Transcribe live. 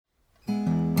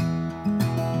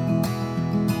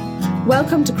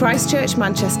Welcome to Christchurch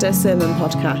Manchester Sermon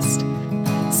Podcast.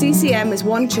 CCM is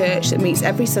one church that meets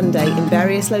every Sunday in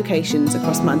various locations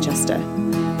across Manchester.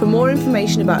 For more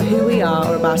information about who we are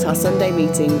or about our Sunday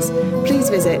meetings, please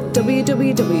visit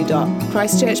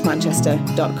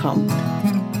www.christchurchmanchester.com.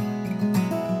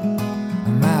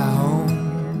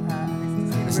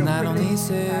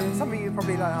 Some of you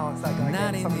probably like, oh, it's that guy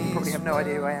again. Some of you probably have no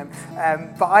idea who I am.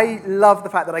 But I love the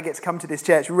fact that I get to come to this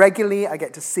church regularly. I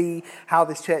get to see how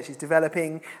this church is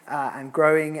developing and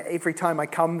growing. Every time I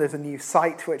come, there's a new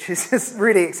site, which is just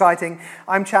really exciting.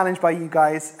 I'm challenged by you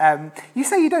guys. You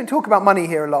say you don't talk about money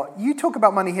here a lot. You talk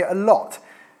about money here a lot.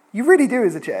 You really do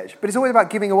as a church, but it's always about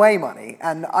giving away money,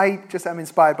 and I just am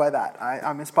inspired by that.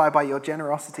 I'm inspired by your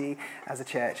generosity as a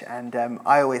church, and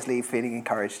I always leave feeling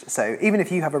encouraged. So even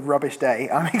if you have a rubbish day,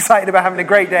 I'm excited about having a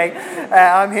great day.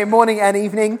 I'm here morning and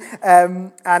evening,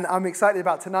 and I'm excited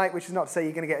about tonight, which is not to say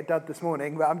you're going to get a dud this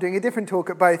morning, but I'm doing a different talk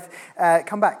at both.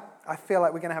 Come back. I feel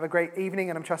like we're going to have a great evening,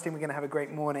 and I'm trusting we're going to have a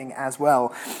great morning as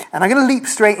well. And I'm going to leap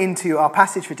straight into our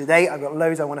passage for today. I've got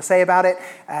loads I want to say about it.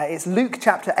 It's Luke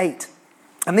chapter 8.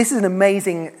 And this is an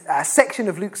amazing section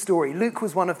of Luke's story. Luke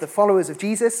was one of the followers of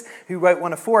Jesus who wrote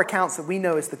one of four accounts that we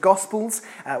know as the Gospels,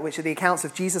 which are the accounts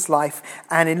of Jesus' life.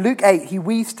 And in Luke 8, he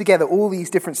weaves together all these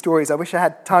different stories. I wish I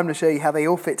had time to show you how they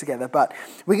all fit together, but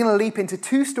we're going to leap into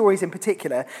two stories in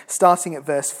particular, starting at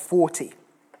verse 40.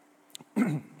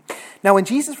 Now, when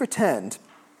Jesus returned,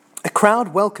 a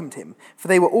crowd welcomed him, for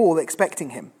they were all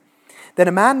expecting him. Then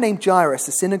a man named Jairus,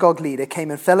 the synagogue leader,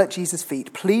 came and fell at Jesus'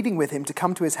 feet, pleading with him to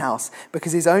come to his house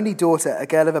because his only daughter, a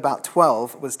girl of about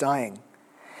 12, was dying.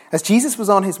 As Jesus was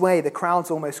on his way, the crowds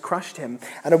almost crushed him,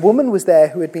 and a woman was there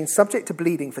who had been subject to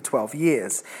bleeding for 12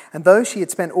 years. And though she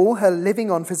had spent all her living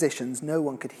on physicians, no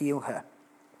one could heal her.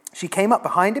 She came up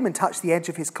behind him and touched the edge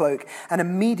of his cloak, and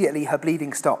immediately her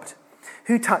bleeding stopped.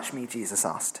 "Who touched me?" Jesus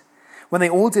asked. When they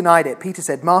all denied it, Peter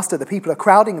said, "Master, the people are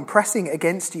crowding and pressing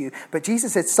against you." But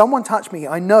Jesus said, "Someone touched me.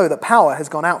 I know that power has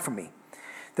gone out from me."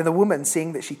 Then the woman,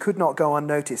 seeing that she could not go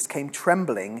unnoticed, came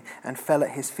trembling and fell at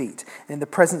his feet. In the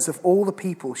presence of all the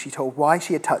people, she told why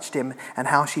she had touched him and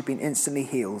how she'd been instantly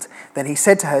healed. Then he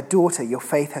said to her, "Daughter, your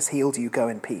faith has healed you. Go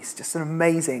in peace." Just an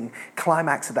amazing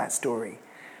climax of that story.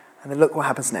 And then look what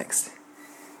happens next.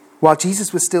 While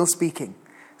Jesus was still speaking,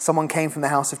 someone came from the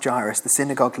house of Jairus, the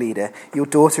synagogue leader. "Your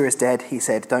daughter is dead," he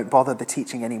said. "Don't bother the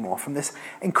teaching anymore." From this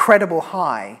incredible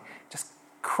high, just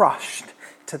crushed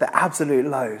to the absolute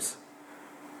lows.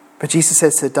 But Jesus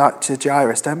says to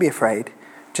Jairus, "Don't be afraid,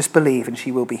 just believe and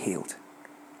she will be healed."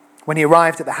 When he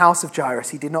arrived at the house of Jairus,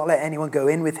 he did not let anyone go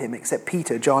in with him except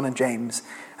Peter, John and James,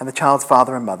 and the child's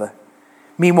father and mother.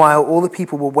 Meanwhile, all the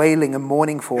people were wailing and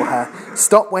mourning for her.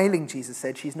 "Stop wailing," Jesus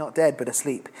said. "She's not dead, but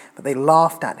asleep." But they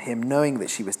laughed at him, knowing that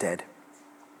she was dead.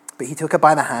 But he took her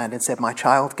by the hand and said, "My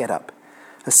child, get up."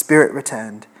 Her spirit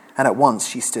returned, and at once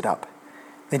she stood up.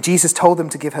 Then Jesus told them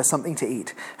to give her something to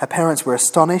eat. Her parents were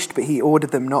astonished, but he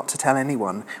ordered them not to tell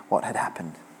anyone what had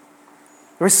happened.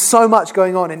 There is so much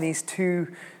going on in these two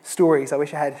stories. I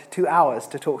wish I had 2 hours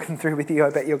to talk them through with you. I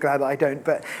bet you're glad that I don't.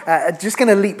 But just going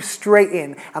to leap straight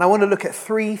in. And I want to look at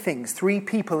three things, three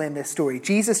people in this story.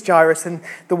 Jesus, Jairus, and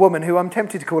the woman who I'm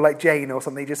tempted to call like Jane or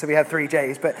something, just so we have 3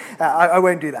 J's. But I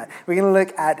won't do that. We're going to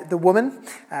look at the woman,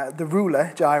 the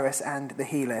ruler, Jairus, and the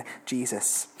healer,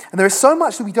 Jesus. And there is so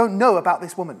much that we don't know about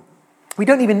this woman. We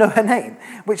don't even know her name,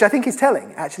 which I think is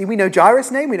telling. Actually, we know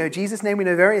Jairus' name, we know Jesus' name, we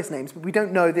know various names, but we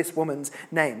don't know this woman's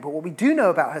name. But what we do know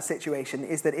about her situation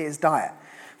is that it is dire.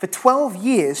 For 12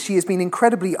 years, she has been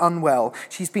incredibly unwell.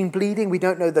 She's been bleeding. We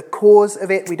don't know the cause of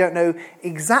it. We don't know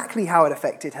exactly how it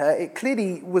affected her. It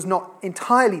clearly was not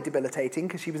entirely debilitating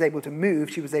because she was able to move,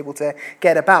 she was able to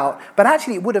get about. But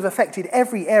actually, it would have affected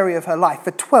every area of her life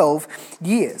for 12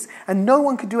 years. And no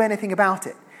one could do anything about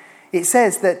it. It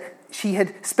says that she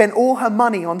had spent all her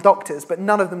money on doctors, but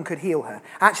none of them could heal her.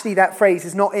 Actually, that phrase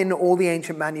is not in all the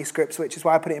ancient manuscripts, which is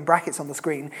why I put it in brackets on the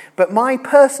screen. But my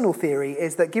personal theory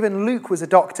is that given Luke was a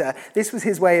doctor, this was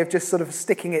his way of just sort of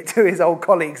sticking it to his old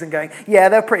colleagues and going, "Yeah,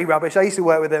 they're pretty rubbish. I used to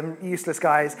work with them, useless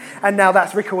guys." And now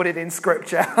that's recorded in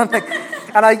scripture.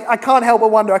 And I can't help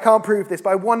but wonder, I can't prove this,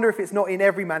 but I wonder if it's not in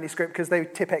every manuscript because they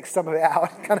Tipp-Ex some of it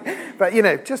out. But,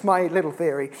 just my little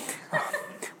theory.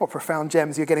 What profound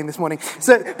gems you're getting this morning.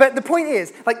 But the point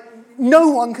is, no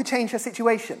one could change her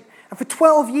situation. And for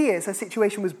 12 years, her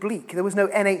situation was bleak. There was no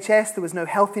NHS, there was no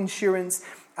health insurance.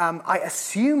 I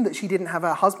assume that she didn't have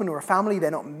a husband or a family.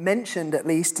 They're not mentioned, at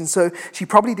least. And so she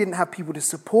probably didn't have people to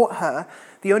support her.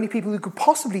 The only people who could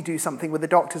possibly do something were the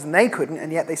doctors, and they couldn't,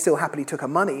 and yet they still happily took her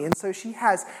money. And so she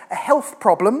has a health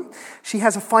problem. She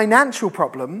has a financial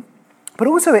problem. But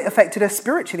also it affected her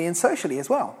spiritually and socially as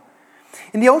well.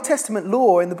 In the Old Testament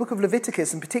law, in the book of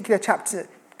Leviticus, in particular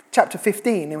chapter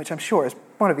 15, which I'm sure is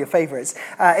one of your favorites,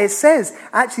 it says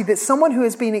actually that someone who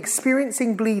has been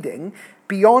experiencing bleeding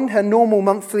beyond her normal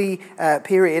monthly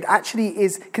period actually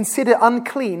is considered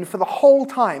unclean for the whole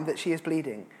time that she is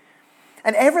bleeding.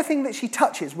 And everything that she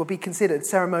touches will be considered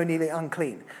ceremonially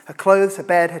unclean. Her clothes, her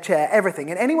bed, her chair,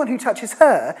 everything. And anyone who touches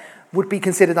her would be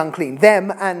considered unclean,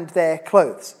 them and their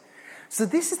clothes. So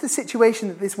this is the situation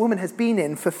that this woman has been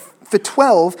in for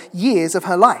 12 years of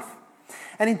her life.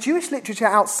 And in Jewish literature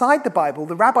outside the Bible,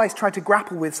 the rabbis try to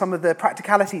grapple with some of the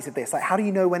practicalities of this. Like, how do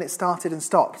you know when it started and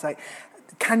stopped? Like,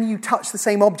 can you touch the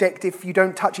same object if you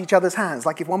don't touch each other's hands?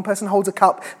 Like, if one person holds a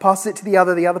cup, passes it to the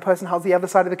other person holds the other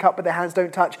side of the cup, but their hands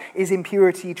don't touch, is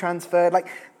impurity transferred? Like,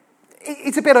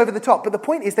 it's a bit over the top. But the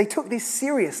point is, they took this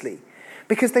seriously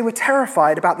because they were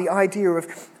terrified about the idea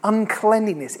of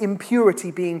uncleanliness, impurity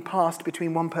being passed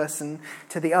between one person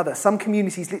to the other. Some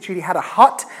communities literally had a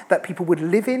hut that people would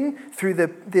live in through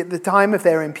the time of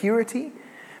their impurity,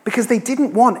 because they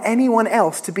didn't want anyone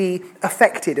else to be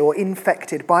affected or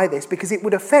infected by this, because it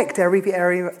would affect every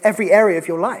area of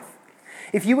your life.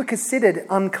 If you were considered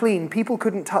unclean, people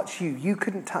couldn't touch you. You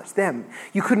couldn't touch them.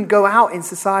 You couldn't go out in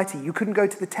society. You couldn't go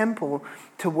to the temple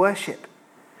to worship.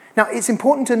 Now, it's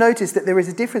important to notice that there is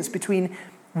a difference between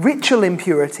ritual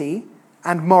impurity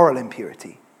and moral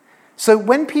impurity. So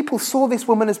when people saw this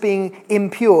woman as being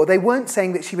impure, they weren't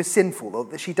saying that she was sinful or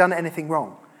that she'd done anything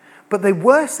wrong. But they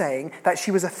were saying that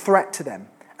she was a threat to them,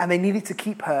 and they needed to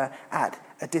keep her at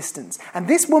a distance. And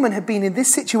this woman had been in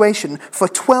this situation for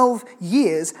 12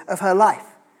 years of her life,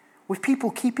 with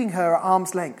people keeping her at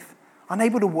arm's length,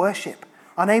 unable to worship,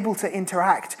 unable to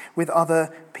interact with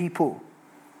other people.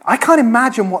 I can't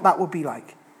imagine what that would be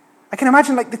like. I can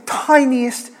imagine like the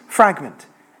tiniest fragment,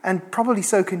 and probably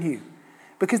so can you.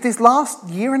 Because this last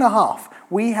year and a half,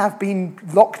 we have been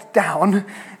locked down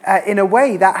in a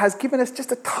way that has given us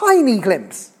just a tiny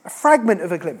glimpse, a fragment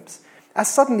of a glimpse,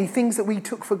 as suddenly things that we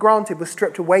took for granted were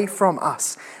stripped away from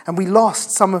us, and we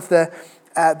lost some of the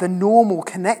normal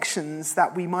connections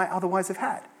that we might otherwise have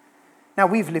had. Now,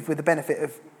 we've lived with the benefit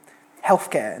of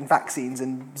healthcare and vaccines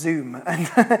and Zoom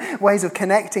and ways of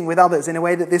connecting with others in a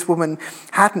way that this woman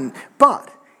hadn't.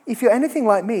 But if you're anything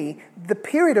like me, the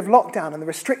period of lockdown and the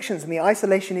restrictions and the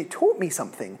isolation, it taught me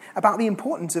something about the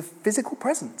importance of physical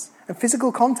presence and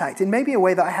physical contact in maybe a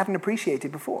way that I hadn't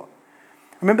appreciated before.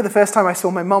 I remember the first time I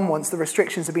saw my mum once the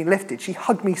restrictions had been lifted. She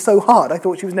hugged me so hard, I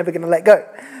thought she was never going to let go.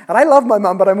 And I love my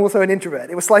mum, but I'm also an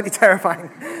introvert. It was slightly terrifying.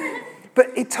 But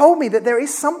it told me that there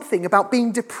is something about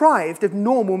being deprived of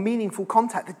normal, meaningful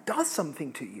contact that does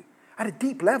something to you at a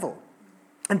deep level.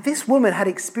 And this woman had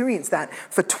experienced that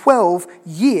for 12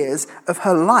 years of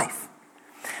her life.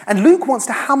 And Luke wants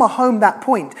to hammer home that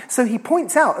point. So he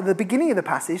points out at the beginning of the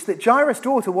passage that Jairus'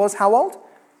 daughter was how old?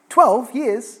 12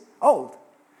 years old.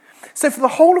 So for the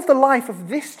whole of the life of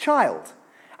this child,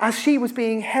 as she was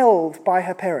being held by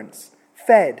her parents,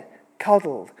 fed,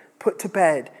 cuddled, put to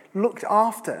bed, looked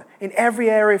after in every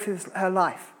area of her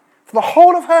life, for the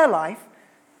whole of her life,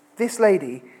 this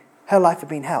lady, her life had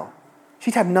been hell.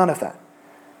 She'd had none of that.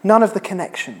 None of the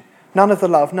connection, none of the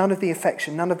love, none of the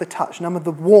affection, none of the touch, none of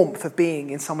the warmth of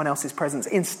being in someone else's presence.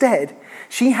 Instead,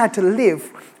 she had to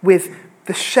live with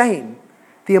the shame,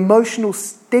 the emotional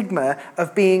stigma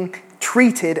of being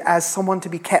treated as someone to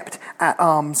be kept at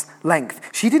arm's length.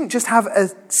 She didn't just have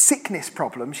a sickness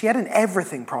problem, she had an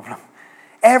everything problem.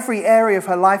 Every area of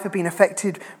her life had been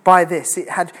affected by this. It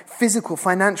had physical,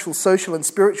 financial, social, and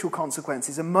spiritual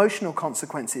consequences, emotional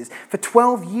consequences. For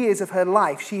 12 years of her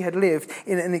life, she had lived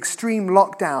in an extreme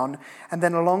lockdown, and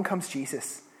then along comes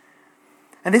Jesus.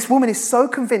 And this woman is so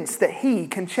convinced that he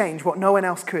can change what no one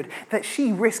else could, that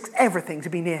she risks everything to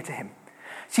be near to him.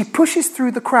 She pushes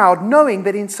through the crowd, knowing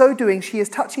that in so doing, she is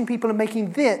touching people and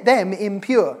making them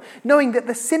impure, knowing that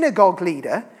the synagogue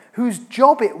leader, whose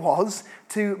job it was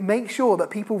to make sure that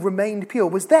people remained pure,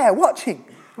 was there watching.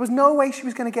 There was no way she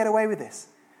was going to get away with this.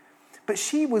 But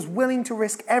she was willing to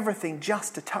risk everything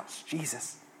just to touch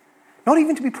Jesus. Not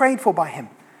even to be prayed for by him,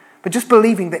 but just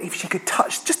believing that if she could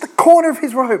touch just the corner of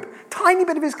his robe, tiny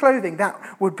bit of his clothing, that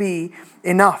would be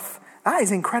enough. That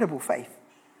is incredible faith.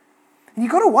 And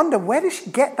you've got to wonder, where does she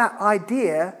get that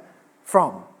idea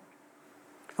from?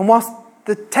 And whilst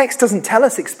the text doesn't tell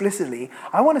us explicitly,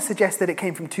 I want to suggest that it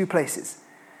came from two places.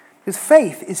 Because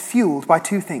faith is fueled by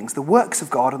two things, the works of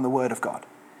God and the word of God.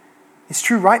 It's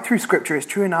true right through Scripture, it's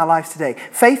true in our lives today.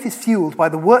 Faith is fueled by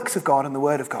the works of God and the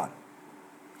word of God.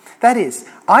 That is,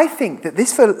 I think that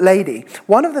this lady,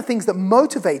 one of the things that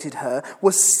motivated her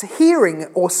was hearing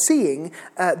or seeing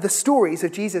the stories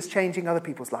of Jesus changing other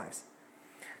people's lives.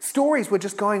 Stories were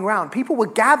just going around. People were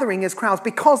gathering as crowds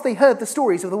because they heard the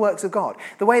stories of the works of God.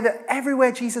 The way that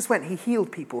everywhere Jesus went, he healed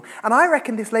people. And I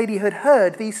reckon this lady had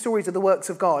heard these stories of the works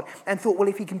of God and thought, well,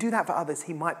 if he can do that for others,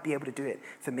 he might be able to do it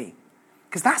for me.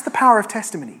 Because that's the power of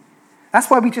testimony. That's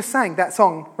why we just sang that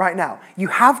song right now. You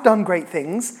have done great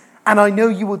things, and I know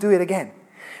you will do it again.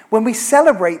 When we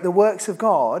celebrate the works of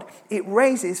God, it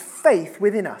raises faith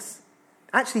within us.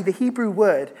 Actually, the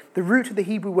root of the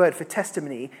Hebrew word for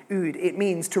testimony, ood, it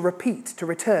means to repeat, to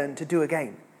return, to do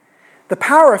again. The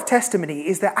power of testimony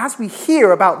is that as we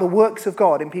hear about the works of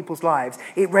God in people's lives,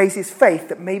 it raises faith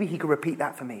that maybe he could repeat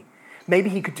that for me. Maybe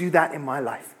he could do that in my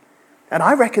life. And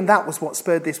I reckon that was what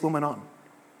spurred this woman on.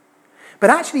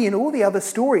 But actually, in all the other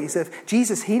stories of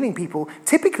Jesus healing people,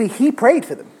 typically he prayed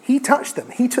for them. He touched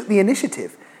them. He took the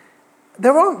initiative.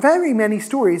 There aren't very many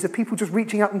stories of people just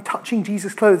reaching up and touching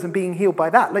Jesus' clothes and being healed by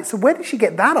that. So where did she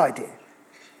get that idea?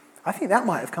 I think that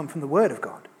might have come from the Word of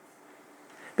God.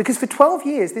 Because for 12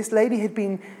 years, this lady had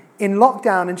been in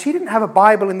lockdown, and she didn't have a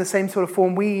Bible in the same sort of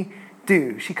form we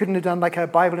do. She couldn't have done like a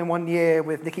Bible in 1 year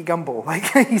with Nicky Gumbel. Like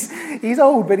he's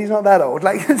old, but he's not that old.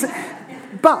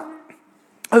 But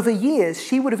over years,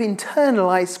 she would have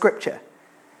internalized Scripture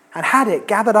and had it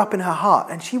gathered up in her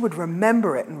heart, and she would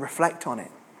remember it and reflect on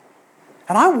it.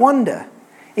 And I wonder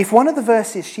if one of the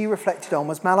verses she reflected on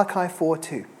was Malachi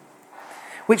 4:2,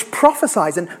 which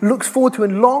prophesies and looks forward to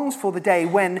and longs for the day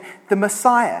when the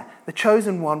Messiah, the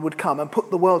chosen one, would come and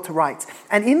put the world to rights.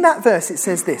 And in that verse it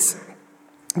says this: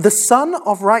 the Son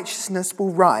of Righteousness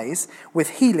will rise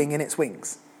with healing in its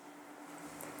wings.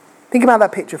 Think about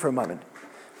that picture for a moment.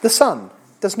 The sun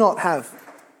does not have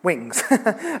wings.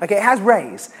 Okay, it has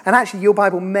rays. And actually your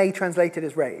Bible may translate it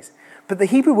as rays. But the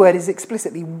Hebrew word is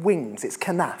explicitly wings. It's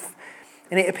kanaf.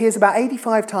 And it appears about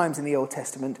 85 times in the Old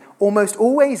Testament, almost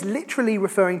always literally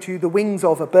referring to the wings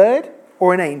of a bird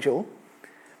or an angel.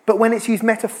 But when it's used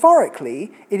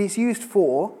metaphorically, it is used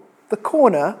for the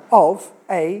corner of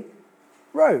a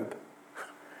robe.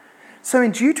 So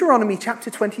in Deuteronomy chapter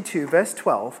 22, verse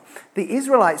 12, the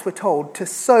Israelites were told to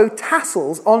sew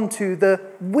tassels onto the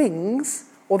wings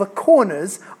or the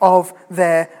corners of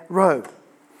their robe.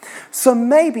 So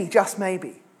maybe, just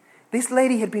maybe, this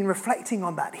lady had been reflecting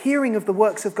on that, hearing of the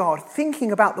works of God,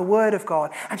 thinking about the word of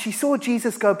God, and she saw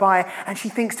Jesus go by, and she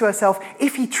thinks to herself,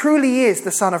 if he truly is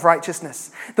the Son of Righteousness,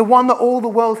 the one that all the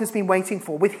world has been waiting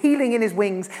for, with healing in his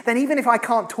wings, then even if I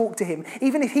can't talk to him,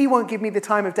 even if he won't give me the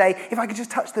time of day, if I could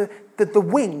just touch the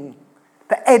wing,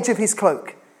 the edge of his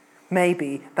cloak,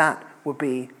 maybe that would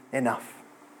be enough.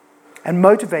 And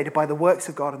motivated by the works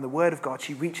of God and the word of God,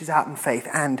 she reaches out in faith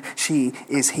and she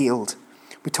is healed.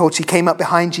 We're told she came up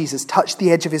behind Jesus, touched the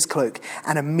edge of his cloak,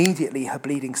 and immediately her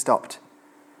bleeding stopped.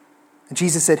 And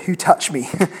Jesus said, "Who touched me?"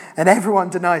 And everyone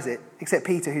denies it, except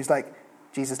Peter, who's like,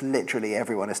 "Jesus, literally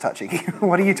everyone is touching you.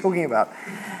 What are you talking about?"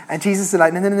 And Jesus is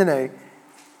like, no.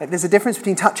 Like, there's a difference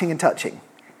between touching and touching.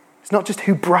 It's not just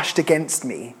who brushed against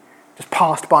me, just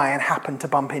passed by and happened to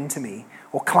bump into me,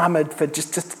 or clamoured for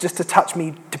just to touch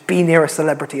me, to be near a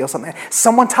celebrity or something.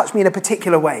 Someone touched me in a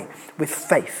particular way with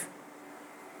faith.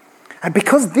 And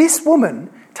because this woman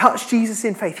touched Jesus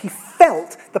in faith, he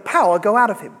felt the power go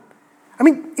out of him. I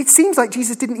mean, it seems like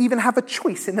Jesus didn't even have a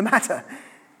choice in the matter.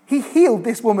 He healed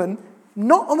this woman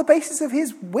not on the basis of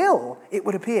his will, it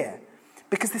would appear,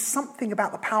 because there's something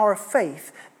about the power of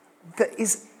faith that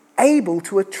is able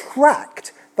to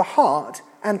attract the heart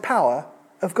and power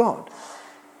of God.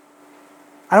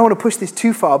 I don't want to push this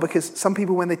too far because some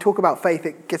people, when they talk about faith,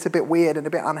 it gets a bit weird and a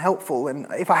bit unhelpful. And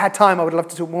if I had time, I would love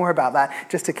to talk more about that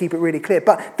just to keep it really clear.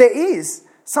 But there is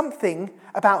something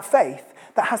about faith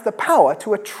that has the power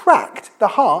to attract the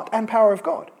heart and power of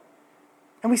God.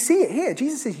 And we see it here.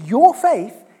 Jesus says, your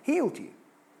faith healed you.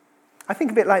 I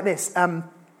think of it like this.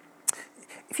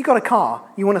 If you've got a car,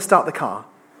 you want to start the car.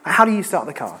 How do you start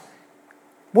the car?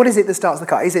 What is it that starts the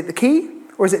car? Is it the key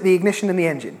or is it the ignition and the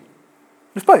engine?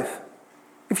 It's both.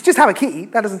 If you just have a key,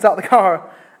 that doesn't start the car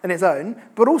on its own.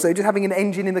 But also, just having an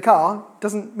engine in the car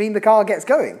doesn't mean the car gets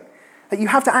going. That you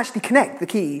have to actually connect the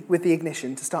key with the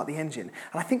ignition to start the engine.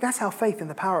 And I think that's how faith and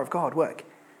the power of God work.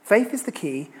 Faith is the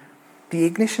key. The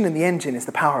ignition and the engine is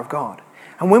the power of God.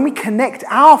 And when we connect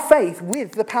our faith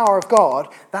with the power of God,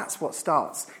 that's what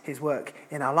starts his work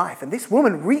in our life. And this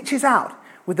woman reaches out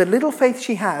with the little faith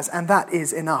she has, and that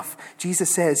is enough. Jesus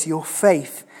says, your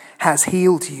faith has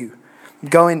healed you.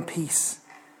 Go in peace.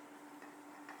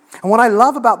 And what I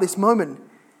love about this moment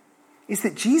is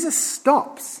that Jesus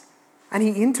stops and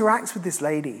he interacts with this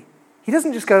lady. He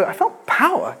doesn't just go, I felt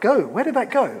power. Go. Where did that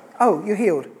go? Oh, you're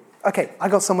healed. Okay, I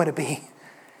got somewhere to be.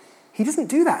 He doesn't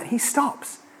do that. He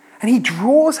stops. And he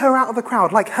draws her out of the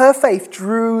crowd. Like her faith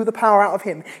drew the power out of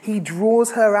him. He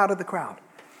draws her out of the crowd.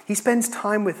 He spends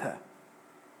time with her.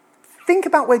 Think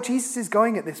about where Jesus is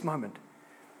going at this moment.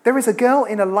 There is a girl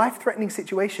in a life-threatening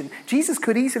situation. Jesus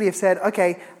could easily have said,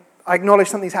 okay, I acknowledge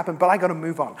something's happened, but I got to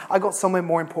move on. I got somewhere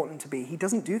more important to be. He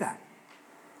doesn't do that.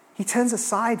 He turns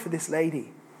aside for this lady.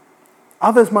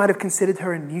 Others might have considered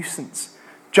her a nuisance.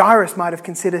 Jairus might have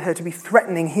considered her to be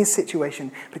threatening his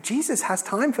situation, but Jesus has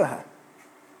time for her.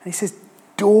 And he says,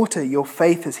 daughter, your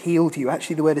faith has healed you.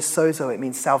 Actually, the word is sozo. It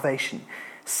means salvation.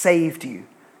 Saved you.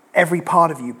 Every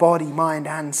part of you, body, mind,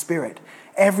 and spirit.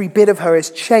 Every bit of her is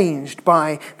changed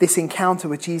by this encounter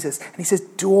with Jesus. And he says,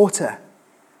 daughter.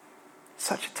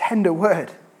 Such a tender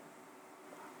word.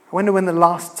 I wonder when the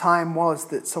last time was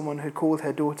that someone had called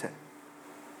her daughter.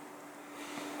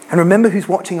 And remember who's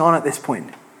watching on at this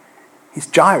point. It's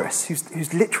Jairus,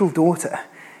 whose literal daughter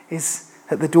is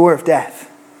at the door of death.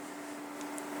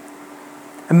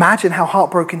 Imagine how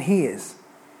heartbroken he is,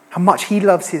 how much he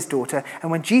loves his daughter. And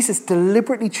when Jesus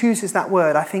deliberately chooses that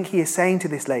word, I think he is saying to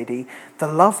this lady, the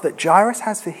love that Jairus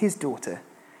has for his daughter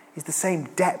is the same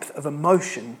depth of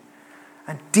emotion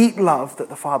and deep love that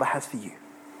the Father has for you.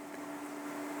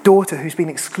 Daughter who's been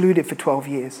excluded for 12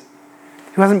 years,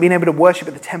 who hasn't been able to worship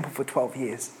at the temple for 12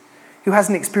 years, who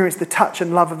hasn't experienced the touch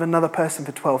and love of another person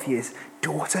for 12 years.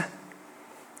 Daughter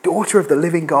of the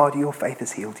living God, your faith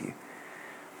has healed you.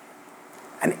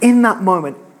 And in that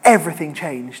moment, everything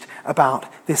changed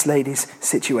about this lady's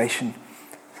situation.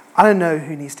 I don't know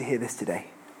who needs to hear this today,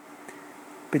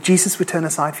 but Jesus would turn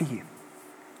aside for you.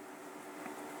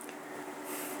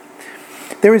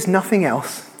 There is nothing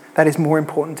else that is more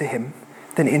important to him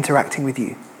than interacting with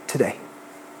you today.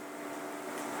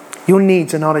 Your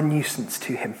needs are not a nuisance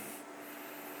to him.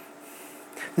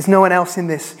 There's no one else in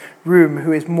this room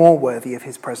who is more worthy of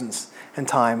his presence and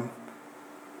time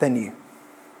than you.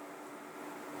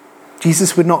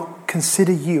 Jesus would not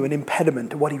consider you an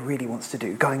impediment to what he really wants to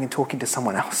do, going and talking to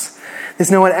someone else. There's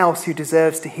no one else who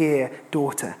deserves to hear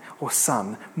daughter or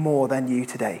son more than you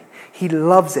today. He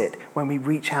loves it when we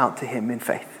reach out to him in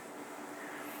faith.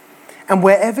 And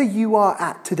wherever you are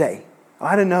at today,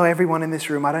 I don't know everyone in this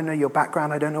room, I don't know your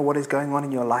background, I don't know what is going on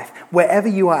in your life. Wherever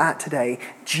you are at today,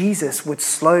 Jesus would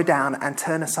slow down and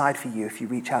turn aside for you if you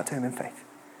reach out to him in faith.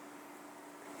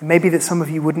 It may be that some of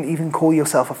you wouldn't even call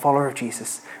yourself a follower of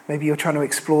Jesus. Maybe you're trying to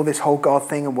explore this whole God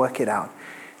thing and work it out.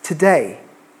 Today,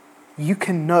 you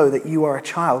can know that you are a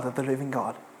child of the living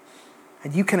God.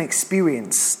 And you can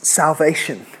experience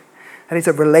salvation. That is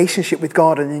a relationship with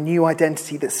God and a new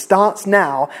identity that starts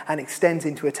now and extends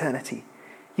into eternity.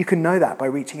 You can know that by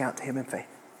reaching out to him in faith.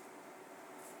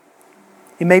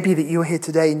 It may be that you're here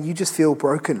today and you just feel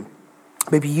broken.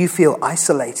 Maybe you feel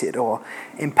isolated or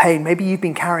in pain. Maybe you've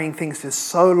been carrying things for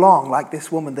so long, like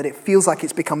this woman, that it feels like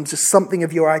it's become just something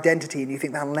of your identity and you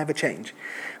think that'll never change.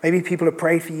 Maybe people have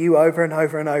prayed for you over and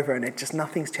over and over and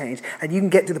nothing's changed. And you can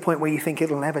get to the point where you think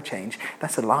it'll never change.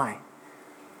 That's a lie.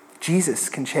 Jesus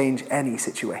can change any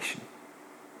situation.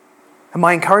 And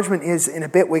my encouragement is, in a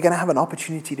bit, we're going to have an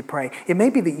opportunity to pray. It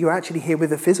may be that you're actually here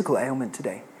with a physical ailment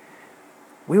today.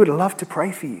 We would love to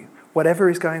pray for you, whatever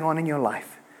is going on in your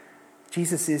life.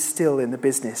 Jesus is still in the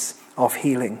business of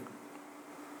healing.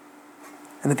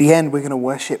 And at the end, we're going to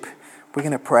worship, we're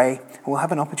going to pray, and we'll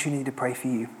have an opportunity to pray for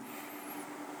you.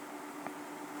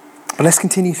 But let's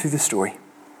continue through the story.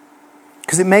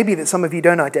 Because it may be that some of you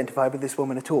don't identify with this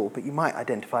woman at all, but you might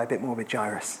identify a bit more with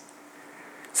Jairus.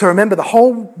 So remember, the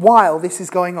whole while this is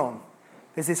going on,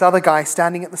 there's this other guy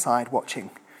standing at the side watching.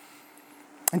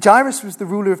 And Jairus was the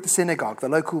ruler of the synagogue, the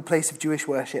local place of Jewish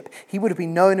worship. He would have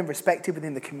been known and respected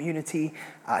within the community.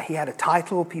 He had a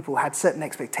title. People had certain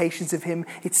expectations of him.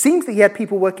 It seems that he had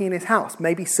people working in his house,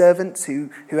 maybe servants who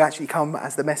actually come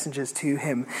as the messengers to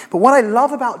him. But what I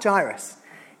love about Jairus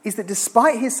is that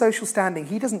despite his social standing,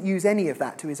 he doesn't use any of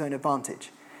that to his own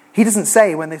advantage. He doesn't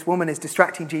say when this woman is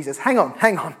distracting Jesus, hang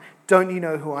on, don't you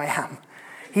know who I am?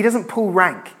 He doesn't pull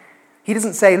rank. He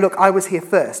doesn't say, look, I was here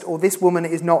first, or this woman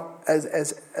is not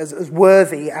as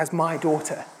worthy as my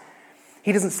daughter.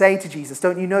 He doesn't say to Jesus,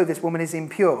 don't you know this woman is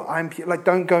impure? I'm pure. Like,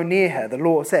 don't go near her, the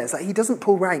law says. Like, he doesn't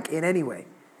pull rank in any way.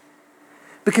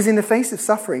 Because in the face of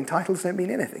suffering, titles don't mean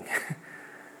anything.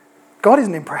 God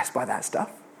isn't impressed by that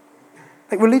stuff.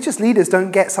 Like, religious leaders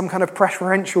don't get some kind of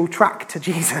preferential track to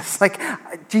Jesus. Like,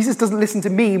 Jesus doesn't listen to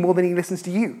me more than he listens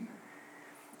to you.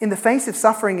 In the face of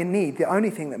suffering and need, the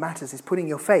only thing that matters is putting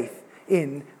your faith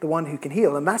in the one who can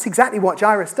heal. And that's exactly what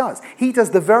Jairus does. He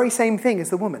does the very same thing as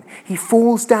the woman. He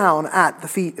falls down at the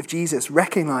feet of Jesus,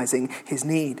 recognizing his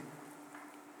need.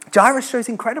 Jairus shows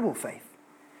incredible faith.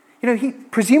 You know, he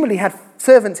presumably had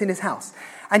servants in his house.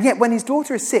 And yet when his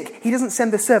daughter is sick, he doesn't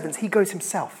send the servants, he goes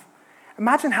himself.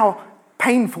 Imagine how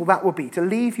painful that would be to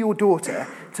leave your daughter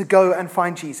to go and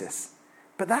find Jesus.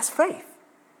 But that's faith.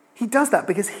 He does that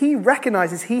because he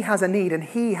recognizes he has a need and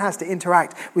he has to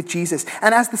interact with Jesus.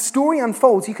 And as the story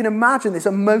unfolds, you can imagine this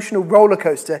emotional roller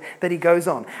coaster that he goes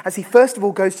on. As he first of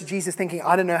all goes to Jesus thinking,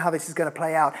 I don't know how this is going to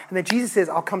play out. And then Jesus says,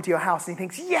 I'll come to your house. And he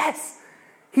thinks, yes,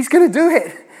 he's going to do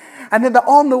it. And then they're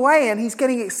on the way and he's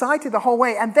getting excited the whole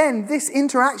way. And then this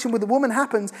interaction with the woman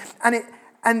happens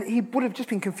and he would have just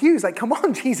been confused. Like, come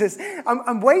on, Jesus,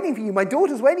 I'm waiting for you. My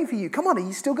daughter's waiting for you. Come on, are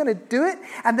you still going to do it?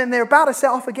 And then they're about to set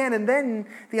off again. And then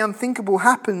the unthinkable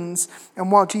happens.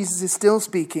 And while Jesus is still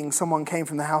speaking, someone came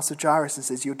from the house of Jairus and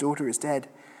says, your daughter is dead.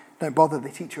 Don't bother the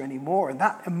teacher anymore. And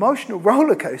that emotional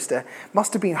roller coaster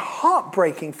must have been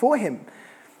heartbreaking for him.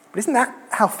 But isn't that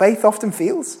how faith often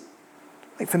feels?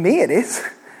 Like, for me, it is.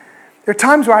 There are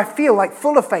times where I feel like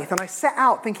full of faith and I set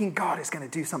out thinking God is going to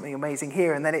do something amazing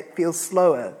here, and then it feels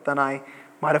slower than I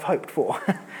might have hoped for.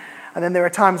 And then there are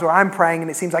times where I'm praying and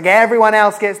it seems like everyone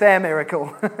else gets their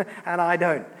miracle and I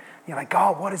don't. You're like,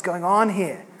 God, what is going on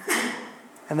here?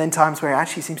 And then times where it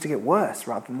actually seems to get worse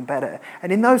rather than better.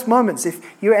 And in those moments, if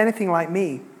you're anything like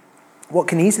me, what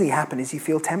can easily happen is you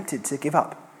feel tempted to give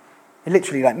up. It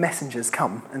literally, like, messengers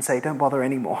come and say, don't bother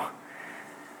anymore.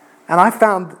 And I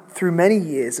found through many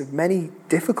years of many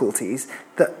difficulties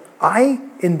that I,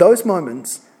 in those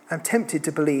moments, am tempted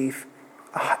to believe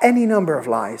any number of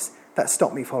lies that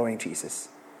stop me following Jesus.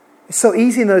 It's so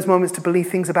easy in those moments to believe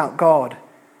things about God.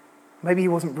 Maybe he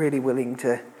wasn't really willing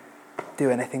to do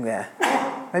anything there.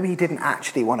 Maybe he didn't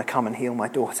actually want to come and heal my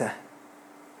daughter.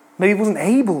 Maybe he wasn't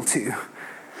able to.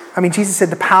 I mean, Jesus said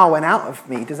the power went out of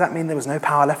me. Does that mean there was no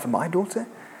power left for my daughter?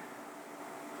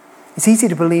 It's easy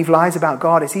to believe lies about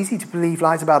God. It's easy to believe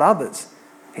lies about others.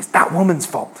 It's that woman's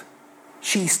fault.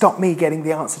 She stopped me getting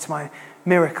the answer to my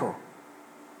miracle.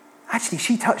 Actually,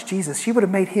 she touched Jesus. She would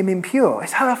have made him impure.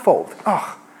 It's her fault.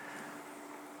 Oh.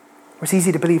 Or it's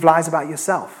easy to believe lies about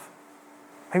yourself.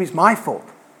 Maybe it's my fault.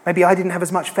 Maybe I didn't have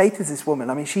as much faith as this woman.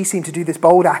 I mean, she seemed to do this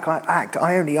bold act.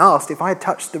 I only asked if I had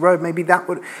touched the robe. Maybe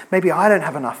I don't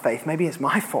have enough faith. Maybe it's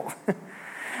my fault.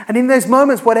 And in those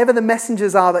moments, whatever the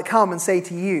messengers are that come and say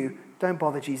to you, don't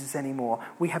bother Jesus anymore,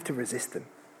 we have to resist them.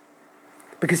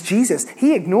 Because Jesus,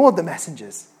 he ignored the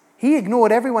messengers. He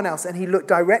ignored everyone else and he looked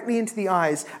directly into the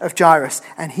eyes of Jairus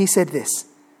and he said this,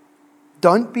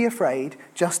 don't be afraid,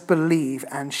 just believe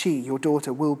and she, your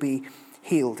daughter, will be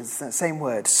healed. It's that same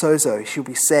word, sozo, she'll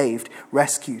be saved,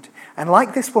 rescued. And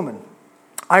like this woman,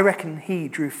 I reckon he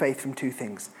drew faith from two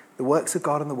things, the works of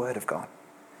God and the word of God.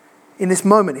 In this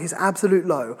moment, his absolute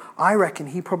low, I reckon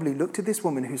he probably looked at this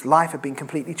woman whose life had been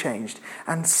completely changed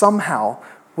and somehow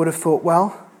would have thought,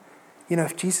 well, you know,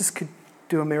 if Jesus could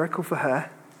do a miracle for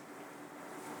her,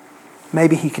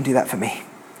 maybe he can do that for me.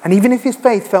 And even if his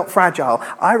faith felt fragile,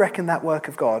 I reckon that work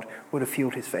of God would have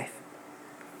fueled his faith.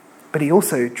 But he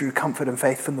also drew comfort and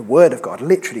faith from the word of God.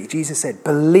 Literally, Jesus said,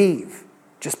 believe,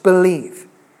 just believe.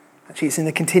 Actually, it's in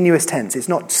the continuous tense. It's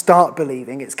not start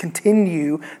believing, it's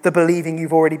continue the believing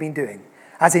you've already been doing.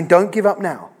 As in, don't give up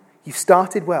now. You've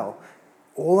started well.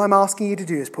 All I'm asking you to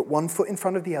do is put one foot in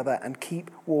front of the other and keep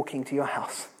walking to your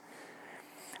house.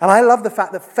 And I love the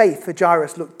fact that faith for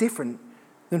Jairus looked different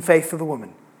than faith for the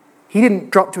woman. He didn't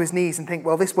drop to his knees and think,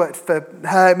 well, this worked for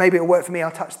her, maybe it'll work for me,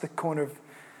 I'll touch the corner of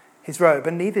his robe.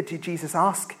 And neither did Jesus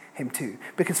ask him to,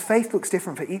 because faith looks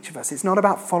different for each of us. It's not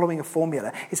about following a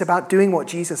formula. It's about doing what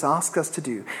Jesus asks us to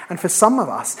do. And for some of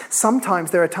us,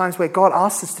 sometimes there are times where God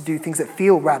asks us to do things that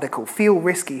feel radical, feel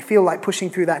risky, feel like pushing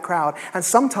through that crowd. And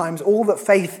sometimes all that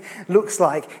faith looks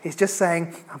like is just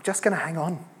saying, I'm just going to hang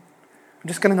on. I'm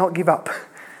just going to not give up.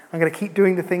 I'm going to keep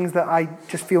doing the things that I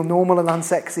just feel normal and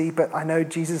unsexy, but I know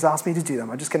Jesus asked me to do them.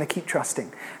 I'm just going to keep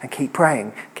trusting and keep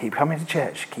praying, keep coming to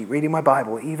church, keep reading my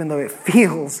Bible, even though it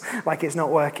feels like it's not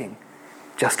working.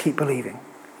 Just keep believing.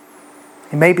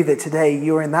 It may be that today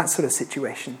you're in that sort of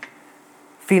situation,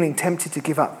 feeling tempted to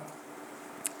give up.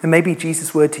 And maybe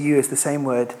Jesus' word to you is the same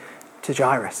word to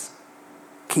Jairus.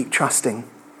 Keep trusting,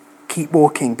 keep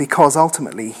walking, because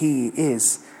ultimately he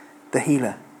is the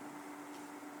healer.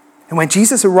 And when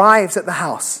Jesus arrives at the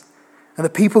house and the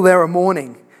people there are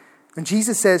mourning, and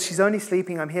Jesus says, she's only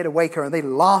sleeping, I'm here to wake her, and they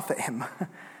laugh at him.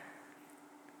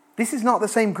 This is not the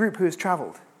same group who has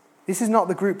traveled. This is not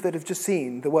the group that have just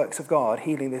seen the works of God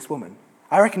healing this woman.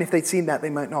 I reckon if they'd seen that, they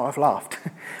might not have laughed.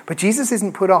 But Jesus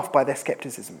isn't put off by their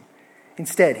skepticism.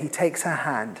 Instead, he takes her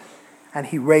hand and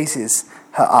he raises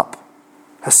her up.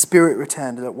 Her spirit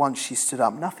returned, and at once she stood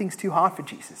up. Nothing's too hard for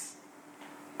Jesus.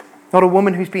 Not a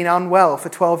woman who's been unwell for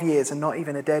 12 years and not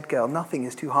even a dead girl. Nothing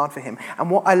is too hard for him.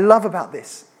 And what I love about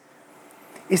this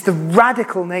is the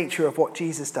radical nature of what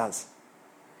Jesus does.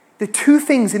 The two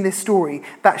things in this story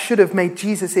that should have made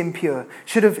Jesus impure,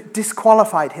 should have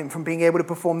disqualified him from being able to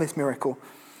perform this miracle.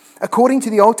 According to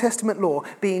the Old Testament law,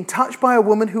 being touched by a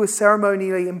woman who was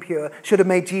ceremonially impure should have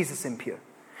made Jesus impure.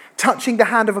 Touching the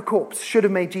hand of a corpse should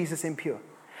have made Jesus impure.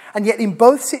 And yet in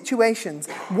both situations,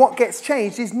 what gets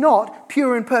changed is not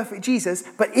pure and perfect Jesus,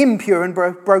 but impure and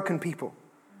broken people.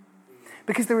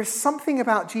 Because there is something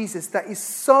about Jesus that is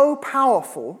so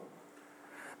powerful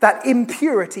that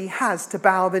impurity has to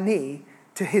bow the knee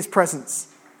to his presence.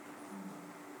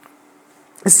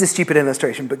 This is a stupid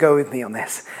illustration, but go with me on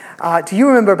this. Do you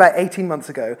remember about 18 months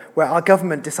ago where our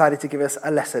government decided to give us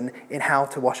a lesson in how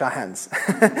to wash our hands?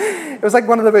 It was like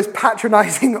one of the most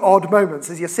patronising, odd moments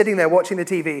as you're sitting there watching the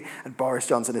TV and Boris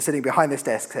Johnson is sitting behind this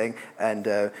desk saying, and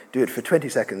do it for 20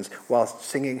 seconds whilst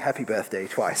singing Happy Birthday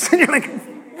twice. And you're like,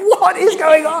 what is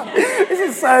going on? This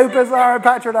is so bizarre and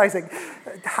patronising.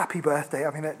 Happy birthday.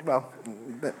 I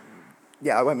mean,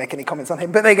 yeah, I won't make any comments on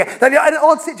him, but there you go. An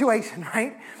odd situation,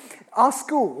 right? Our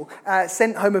school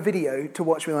sent home a video to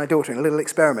watch with my daughter in a little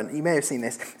experiment. You may have seen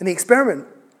this. And the experiment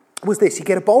was this. You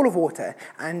get a bowl of water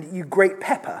and you grate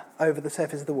pepper over the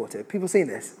surface of the water. People seen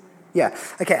this? Yeah.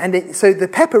 Okay, and so the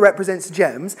pepper represents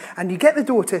germs, and you get the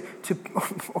daughter to,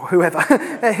 or whoever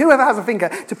has a finger,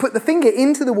 to put the finger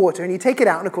into the water, and you take it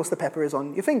out, and of course the pepper is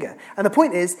on your finger. And the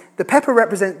point is, the pepper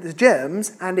represents the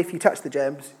germs, and if you touch the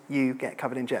germs, you get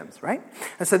covered in germs, right?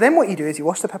 And so then what you do is you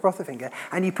wash the pepper off the finger,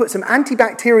 and you put some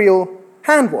antibacterial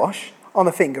hand wash on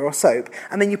the finger, or soap,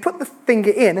 and then you put the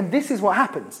finger in, and this is what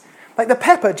happens. Like the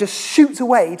pepper just shoots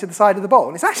away to the side of the bowl.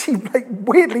 And it's actually like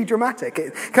weirdly dramatic.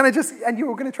 It kind of just, and you're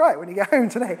all going to try it when you get home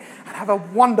today and have a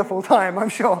wonderful time, I'm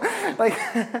sure. Like,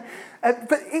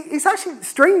 but it's actually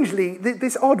strangely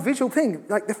this odd visual thing.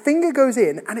 Like the finger goes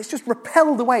in and it's just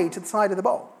repelled away to the side of the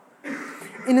bowl.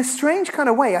 In a strange kind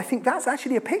of way, I think that's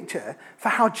actually a picture for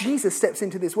how Jesus steps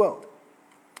into this world.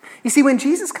 You see, when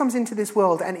Jesus comes into this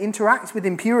world and interacts with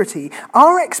impurity,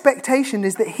 our expectation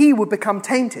is that he would become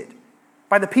tainted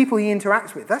by the people he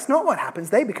interacts with. That's not what happens.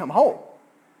 They become whole.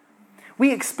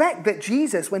 We expect that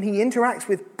Jesus, when he interacts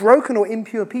with broken or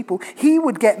impure people, he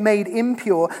would get made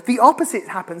impure. The opposite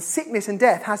happens. Sickness and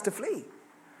death has to flee.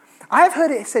 I have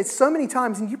heard it said so many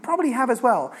times, and you probably have as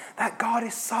well, that God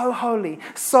is so holy,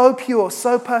 so pure,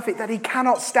 so perfect, that he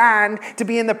cannot stand to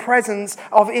be in the presence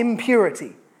of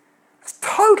impurity. It's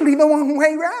totally the wrong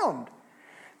way round.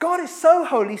 God is so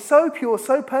holy, so pure,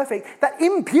 so perfect, that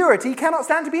impurity cannot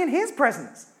stand to be in his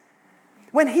presence.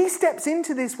 When he steps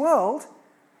into this world,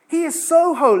 he is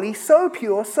so holy, so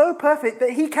pure, so perfect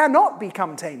that he cannot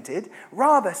become tainted.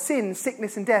 Rather, sin,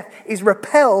 sickness, and death is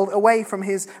repelled away from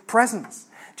his presence.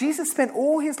 Jesus spent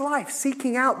all his life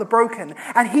seeking out the broken,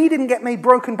 and he didn't get made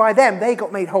broken by them. They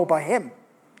got made whole by him.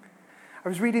 I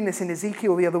was reading this in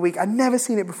Ezekiel the other week. I'd never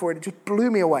seen it before. It just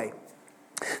blew me away.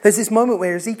 There's this moment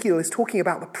where Ezekiel is talking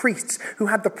about the priests who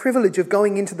had the privilege of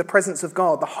going into the presence of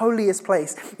God, the holiest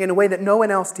place, in a way that no one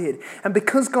else did. And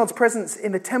because God's presence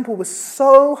in the temple was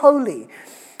so holy,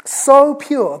 so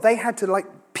pure, they had to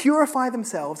purify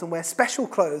themselves and wear special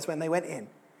clothes when they went in.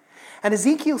 And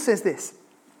Ezekiel says this: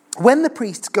 when the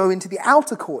priests go into the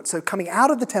outer court, so coming out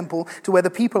of the temple to where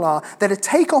the people are, they're to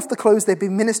take off the clothes they've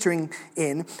been ministering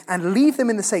in and leave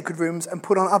them in the sacred rooms and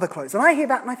put on other clothes. And I hear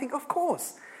that and I think, of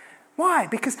course. Why?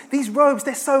 Because these robes,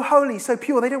 they're so holy, so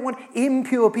pure. They don't want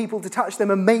impure people to touch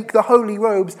them and make the holy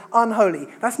robes unholy.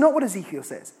 That's not what Ezekiel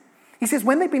says. He says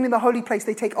when they've been in the holy place,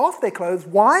 they take off their clothes.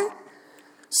 Why?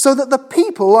 So that the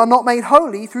people are not made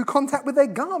holy through contact with their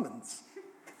garments.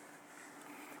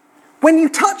 When you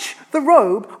touch the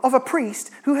robe of a priest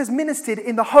who has ministered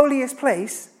in the holiest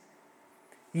place,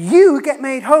 you get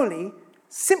made holy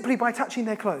simply by touching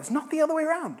their clothes, not the other way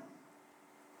around.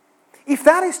 If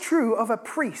that is true of a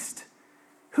priest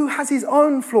who has his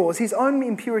own flaws, his own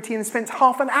impurity, and spends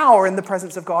half an hour in the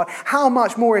presence of God, how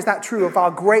much more is that true of our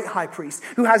great high priest,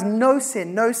 who has no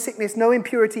sin, no sickness, no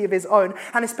impurity of his own,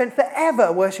 and has spent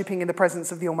forever worshipping in the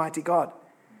presence of the Almighty God?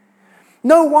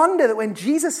 No wonder that when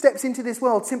Jesus steps into this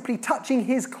world, simply touching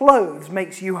his clothes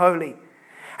makes you holy.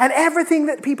 And everything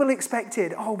that people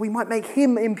expected, we might make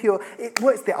him impure, it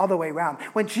works the other way around.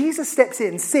 When Jesus steps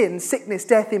in, sin, sickness,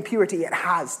 death, impurity, it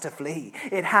has to flee.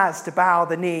 It has to bow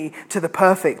the knee to the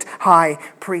perfect high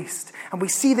priest. And we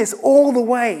see this all the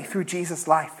way through Jesus'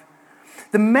 life.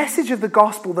 The message of the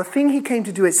gospel, the thing he came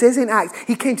to do, it says in Acts,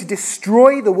 he came to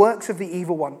destroy the works of the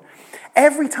evil one.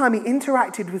 Every time he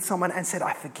interacted with someone and said,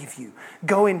 I forgive you,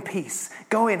 go in peace,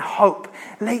 go in hope,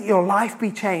 let your life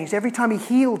be changed. Every time he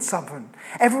healed someone,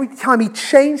 every time he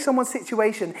changed someone's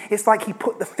situation, it's like he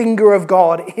put the finger of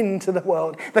God into the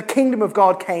world. The kingdom of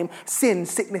God came, sin,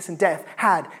 sickness, and death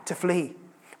had to flee.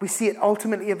 We see it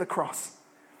ultimately at the cross,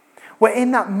 where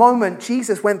in that moment,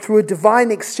 Jesus went through a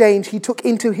divine exchange. He took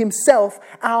into himself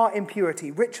our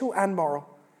impurity, ritual and moral.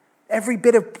 Every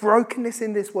bit of brokenness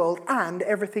in this world and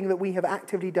everything that we have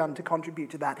actively done to contribute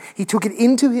to that. He took it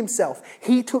into himself.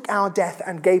 He took our death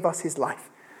and gave us his life.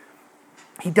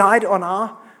 He died on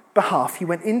our behalf. He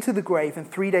went into the grave,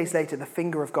 and 3 days later, the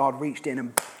finger of God reached in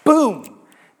and boom,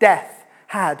 death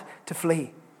had to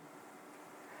flee.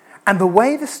 And the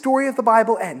way the story of the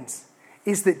Bible ends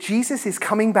is that Jesus is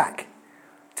coming back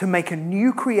to make a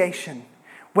new creation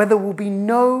where there will be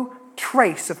no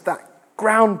trace of that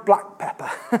ground black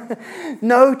pepper.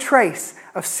 No trace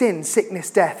of sin, sickness,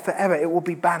 death forever. It will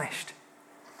be banished.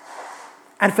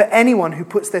 And for anyone who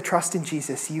puts their trust in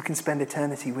Jesus, you can spend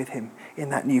eternity with him in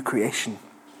that new creation.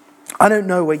 I don't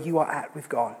know where you are at with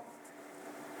God.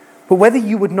 But whether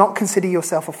you would not consider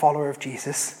yourself a follower of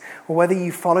Jesus, or whether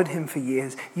you followed him for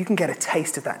years, you can get a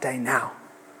taste of that day now.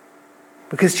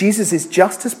 Because Jesus is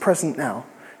just as present now,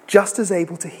 just as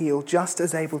able to heal, just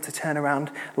as able to turn around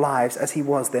lives as he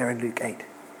was there in Luke 8.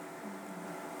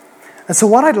 And so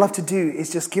what I'd love to do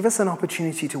is just give us an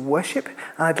opportunity to worship,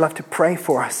 and I'd love to pray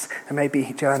for us. And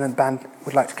maybe Joanne and the band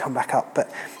would like to come back up.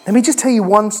 But let me just tell you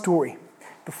one story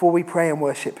before we pray and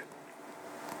worship.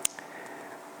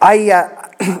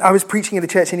 I was preaching at a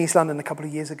church in East London a couple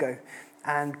of years ago,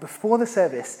 and before the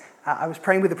service, I was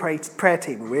praying with the prayer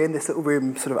team. We were in this little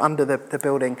room sort of under the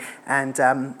building, and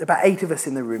about 8 of us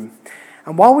in the room.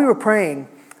 And while we were praying,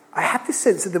 I had this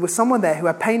sense that there was someone there who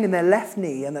had pain in their left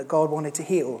knee and that God wanted to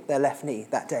heal their left knee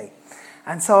that day.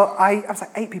 And so I was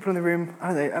like, 8 people in the room.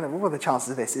 I don't know, what are the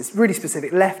chances of this? It's really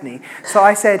specific, left knee. So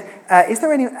I said, is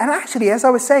there any... And actually, as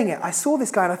I was saying it, I saw this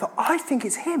guy and I thought, I think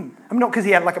it's him. I mean, not because he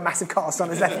had like a massive cast on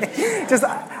his left knee. Just,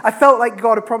 I felt like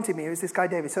God had prompted me. It was this guy,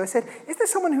 David. So I said, is there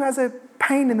someone who has a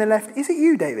pain in the left? Is it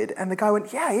you, David? And the guy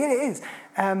went, yeah, it is.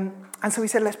 And so he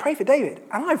said, let's pray for David.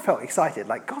 And I felt excited,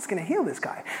 like God's going to heal this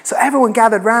guy. So everyone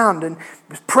gathered round and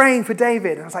was praying for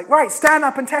David. And I was like, right, stand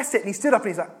up and test it. And he stood up and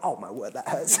he's like, oh my word, that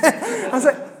hurts. I was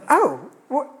like, oh,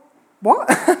 what?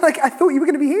 Like, I thought you were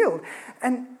going to be healed.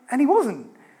 And he wasn't.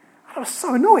 I was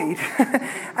so annoyed.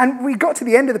 And we got to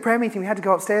the end of the prayer meeting. We had to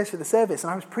go upstairs for the service.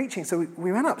 And I was preaching. So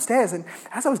we went upstairs. And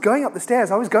as I was going up the stairs,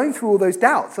 I was going through all those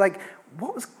doubts. Like,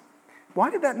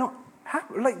 why did that not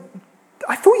happen? Like,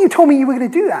 I thought you told me you were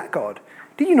going to do that, God.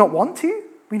 Did you not want to?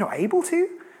 Were you not able to?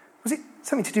 Was it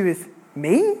something to do with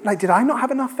me? Like, did I not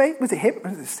have enough faith? Was it him?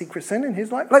 Was it a secret sin in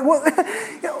his life? Like, what?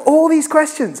 All these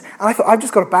questions. And I thought, I've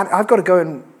got to go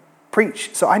and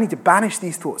preach. So I need to banish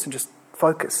these thoughts and just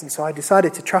focus. And so I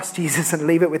decided to trust Jesus and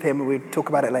leave it with him, and we'd talk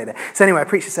about it later. So anyway, I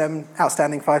preached a sermon,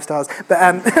 outstanding, 5 stars. But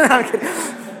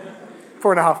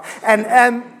 4.5.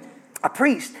 And I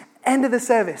preached. End of the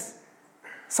service.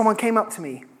 Someone came up to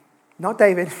me. Not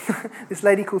David. This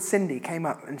lady called Cindy came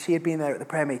up, and she had been there at the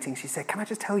prayer meeting. She said, can I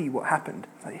just tell you what happened?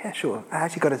 I was like, yeah, sure. I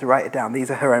actually got her to write it down. These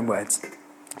are her own words.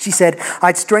 She said,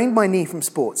 I'd strained my knee from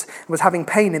sports and was having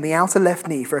pain in the outer left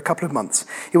knee for a couple of months.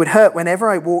 It would hurt whenever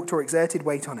I walked or exerted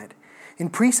weight on it. In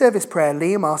pre-service prayer,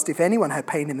 Liam asked if anyone had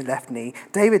pain in the left knee.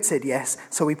 David said yes,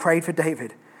 so we prayed for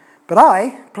David. But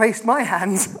I placed my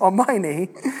hands on my knee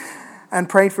and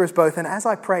prayed for us both. And as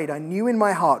I prayed, I knew in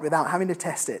my heart, without having to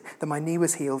test it, that my knee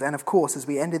was healed. And of course, as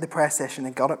we ended the prayer session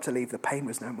and got up to leave, the pain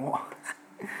was no more.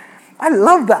 I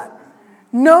love that.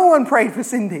 No one prayed for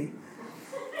Cindy.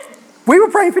 We were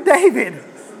praying for David.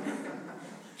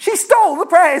 She stole the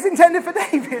prayers intended for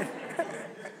David.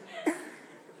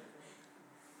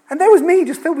 And there was me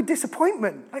just filled with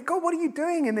disappointment. Like, God, what are you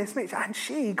doing in this mix? And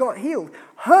she got healed.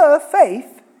 Her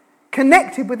faith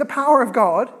connected with the power of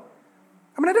God.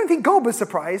 I mean, I don't think God was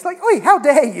surprised. Like, oi, how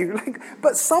dare you?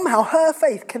 But somehow her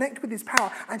faith connected with his power,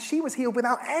 and she was healed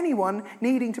without anyone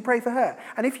needing to pray for her.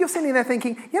 And if you're sitting there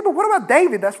thinking, yeah, but what about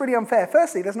David? That's really unfair.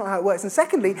 Firstly, that's not how it works. And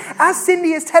secondly, as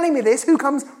Cindy is telling me this, who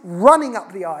comes running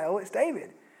up the aisle? It's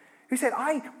David, who said,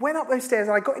 I went up those stairs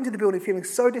and I got into the building feeling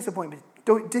so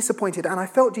disappointed, and I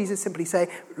felt Jesus simply say,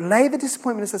 lay the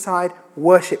disappointments aside,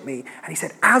 worship me. And he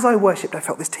said, as I worshipped, I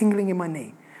felt this tingling in my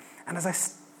knee. And as I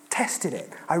tested it,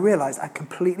 I realized I'd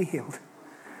completely healed.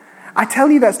 I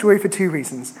tell you that story for 2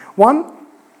 reasons. 1,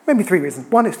 maybe 3 reasons.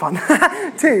 1, it's fun.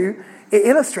 2, it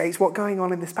illustrates what's going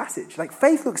on in this passage. Like,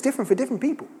 faith looks different for different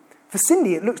people. For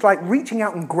Cindy, it looks like reaching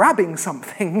out and grabbing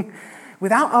something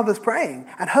without others praying,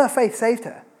 and her faith saved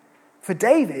her. For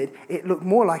David, it looked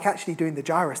more like actually doing the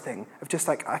Jairus thing of just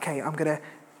like, okay, I'm going to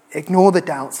ignore the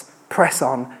doubts, press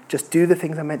on, just do the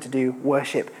things I'm meant to do,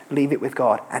 worship, leave it with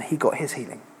God. And he got his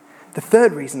healing. The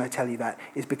third reason I tell you that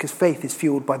is because faith is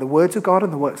fueled by the words of God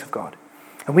and the works of God.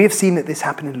 And we have seen that this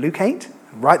happened in Luke 8,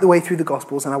 right the way through the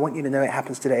Gospels, and I want you to know it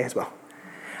happens today as well.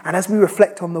 And as we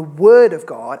reflect on the word of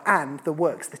God and the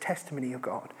works, the testimony of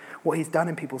God, what he's done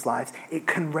in people's lives, it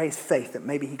can raise faith that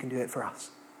maybe he can do it for us.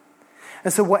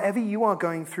 And so whatever you are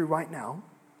going through right now,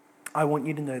 I want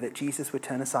you to know that Jesus would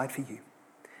turn aside for you,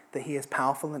 that he is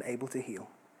powerful and able to heal.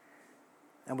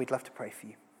 And we'd love to pray for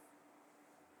you.